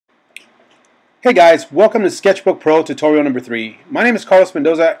Hey guys, welcome to Sketchbook Pro tutorial number 3. My name is Carlos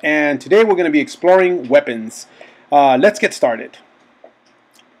Mendoza and today we're going to be exploring weapons. Let's get started.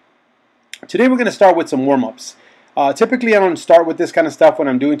 Today we're going to start with some warm-ups. Typically I don't start with this kind of stuff when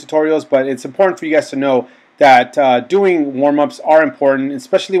I'm doing tutorials, but it's important for you guys to know that doing warm-ups are important,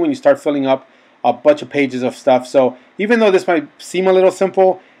 especially when you start filling up a bunch of pages of stuff. So even though this might seem a little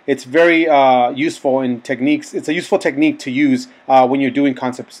simple, it's very useful in techniques. It's a useful technique to use when you're doing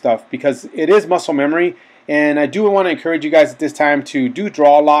concept stuff because it is muscle memory. And I do want to encourage you guys at this time to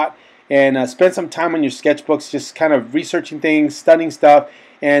draw a lot and spend some time on your sketchbooks, just kind of researching things, studying stuff,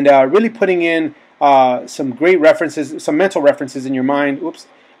 and really putting in some great references, some mental references in your mind. Oops,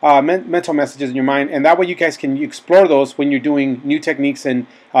 mental messages in your mind, and that way you guys can explore those when you're doing new techniques and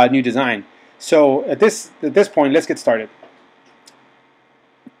new design. So at this point, let's get started.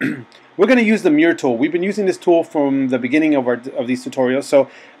 We're going to use the mirror tool. We've been using this tool from the beginning of these tutorials. So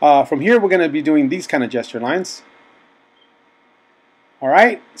from here we're going to be doing these kind of gesture lines.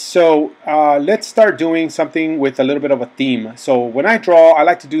 Alright, so let's start doing something with a little bit of a theme. So when I draw, I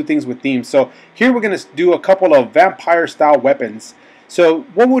like to do things with themes. So here we're going to do a couple of vampire style weapons. So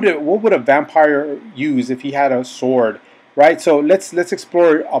what would a vampire use if he had a sword, right? So let's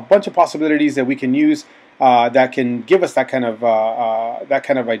explore a bunch of possibilities that we can use that can give us that kind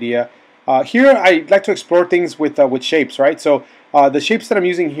of idea. Here I like to explore things with shapes, right? So the shapes that I'm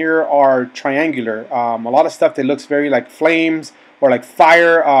using here are triangular. A lot of stuff that looks very like flames or like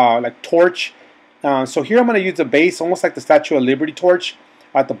fire, like torch. So here I'm going to use a base, almost like the Statue of Liberty torch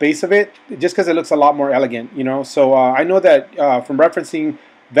at the base of it, just because it looks a lot more elegant, you know. So I know that from referencing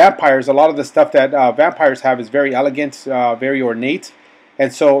vampires, a lot of the stuff that vampires have is very elegant, very ornate.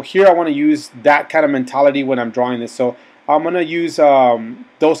 And so here I want to use that kind of mentality when I'm drawing this. So I'm going to use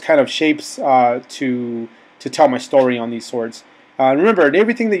those kind of shapes to tell my story on these swords. Remember,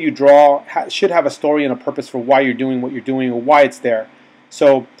 everything that you draw should have a story and a purpose for why you're doing what you're doing or why it's there.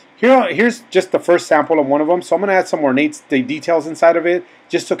 So here's just the first sample of one of them. So I'm going to add some ornate details inside of it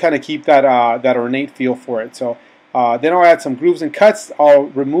just to kind of keep that, that ornate feel for it. So then I'll add some grooves and cuts. I'll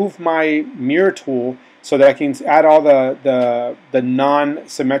remove my mirror tool so that I can add all the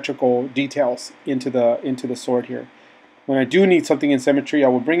non-symmetrical details into the sword here. When I do need something in symmetry, I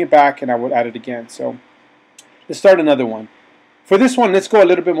will bring it back and I will add it again. So let's start another one. For this one, let's go a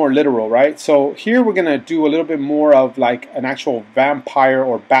little bit more literal, right? So here we're going to do a little bit more of like an actual vampire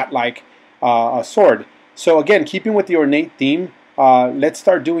or bat-like sword. So again, keeping with the ornate theme, let's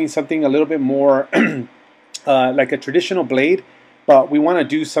start doing something a little bit more like a traditional blade. But we want to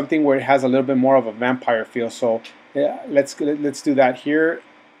do something where it has a little bit more of a vampire feel. So yeah, let's do that here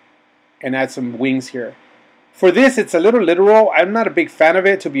and add some wings here. For this, it's a little literal. I'm not a big fan of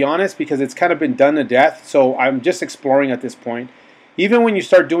it, to be honest, because it's kind of been done to death. So I'm just exploring at this point. Even when you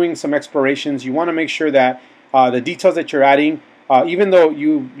start doing some explorations, you want to make sure that the details that you're adding, even though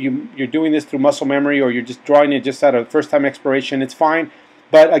you're doing this through muscle memory or you're just drawing it just out of first-time exploration, it's fine.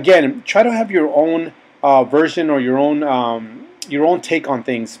 But again, try to have your own version or your own take on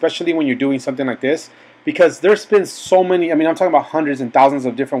things, especially when you're doing something like this, because there's been so many, I mean, I'm talking about hundreds and thousands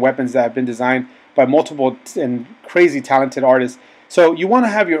of different weapons that have been designed by multiple and crazy talented artists. So you want to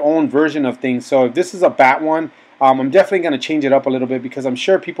have your own version of things. So if this is a bat one, I'm definitely going to change it up a little bit because I'm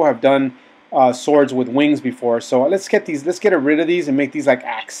sure people have done swords with wings before. So let's get rid of these and make these like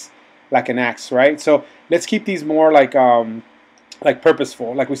an axe, right? So let's keep these more like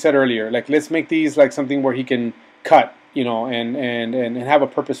purposeful, like we said earlier. Like let's make these like something where he can cut, you know, and have a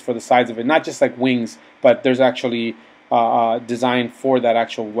purpose for the sides of it, not just like wings, but there's actually design for that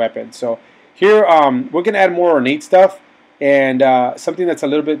actual weapon. So here we're gonna add more ornate stuff and something that's a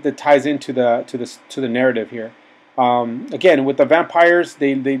little bit that ties into the narrative here. Again, with the vampires,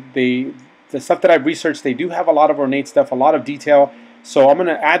 the stuff that I've researched, they do have a lot of ornate stuff, a lot of detail. So I'm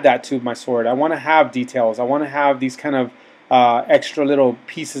gonna add that to my sword. I want to have details. I want to have these kind of extra little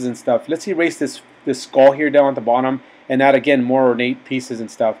pieces and stuff. Let's erase this skull here down at the bottom and add again more ornate pieces and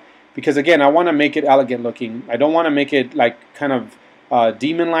stuff, because again I want to make it elegant looking. I don't want to make it like kind of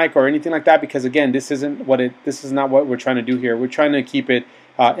demon-like or anything like that, because again this is not what we're trying to do here. We're trying to keep it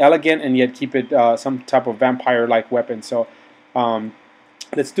elegant and yet keep it some type of vampire-like weapon. So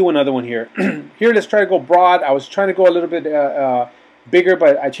let's do another one here. Here let's try to go broad. I was trying to go a little bit bigger,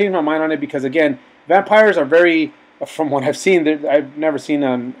 but I changed my mind on it because again vampires are very, from what I've seen, I've never seen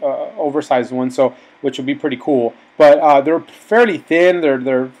an oversized one, so which would be pretty cool. But they're fairly thin.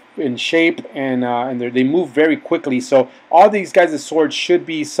 They're in shape and they move very quickly. So all these guys' swords should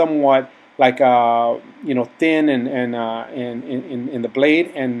be somewhat like you know, thin and in the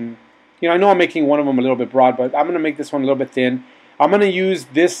blade. And you know, I know I'm making one of them a little bit broad, but I'm going to make this one a little bit thin. I'm going to use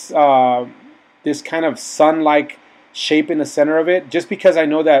this this kind of sun-like shape in the center of it, just because I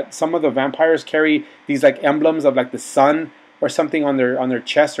know that some of the vampires carry these like emblems of like the sun or something on their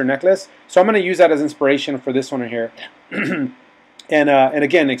chest or necklace. So I'm going to use that as inspiration for this one right here. And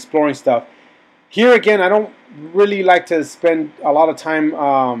again, exploring stuff. Here again, I don't really like to spend a lot of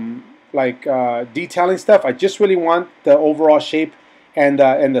time detailing stuff. I just really want the overall shape and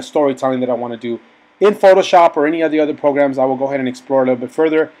the storytelling that I want to do. In Photoshop or any of the other programs, I will go ahead and explore a little bit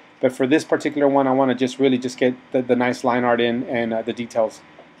further. But for this particular one, I want to just really get the nice line art in and the details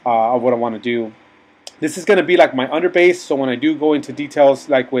of what I want to do. This is going to be like my underbase, so when I do go into details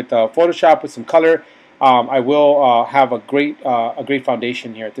like with Photoshop with some color, I will have a great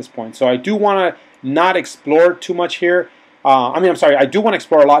foundation here at this point. So I do want to not explore too much here. I'm sorry, I do want to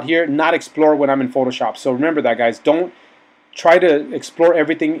explore a lot here, not explore when I'm in Photoshop. So remember that, guys. Don't try to explore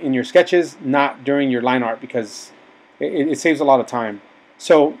everything in your sketches, not during your line art, because it saves a lot of time.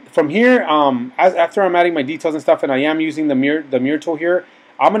 So from here, after I'm adding my details and stuff, and I am using the mirror tool here,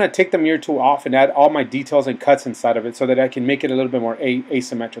 I'm going to take the mirror tool off and add all my details and cuts inside of it so that I can make it a little bit more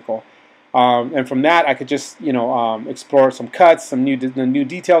asymmetrical. And from that, I could just, explore some cuts, some new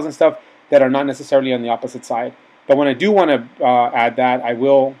details and stuff that are not necessarily on the opposite side. But when I do want to add that, I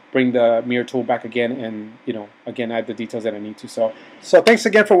will bring the mirror tool back again and, again, add the details that I need to. So thanks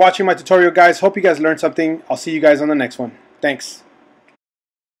again for watching my tutorial, guys. Hope you guys learned something. I'll see you guys on the next one. Thanks.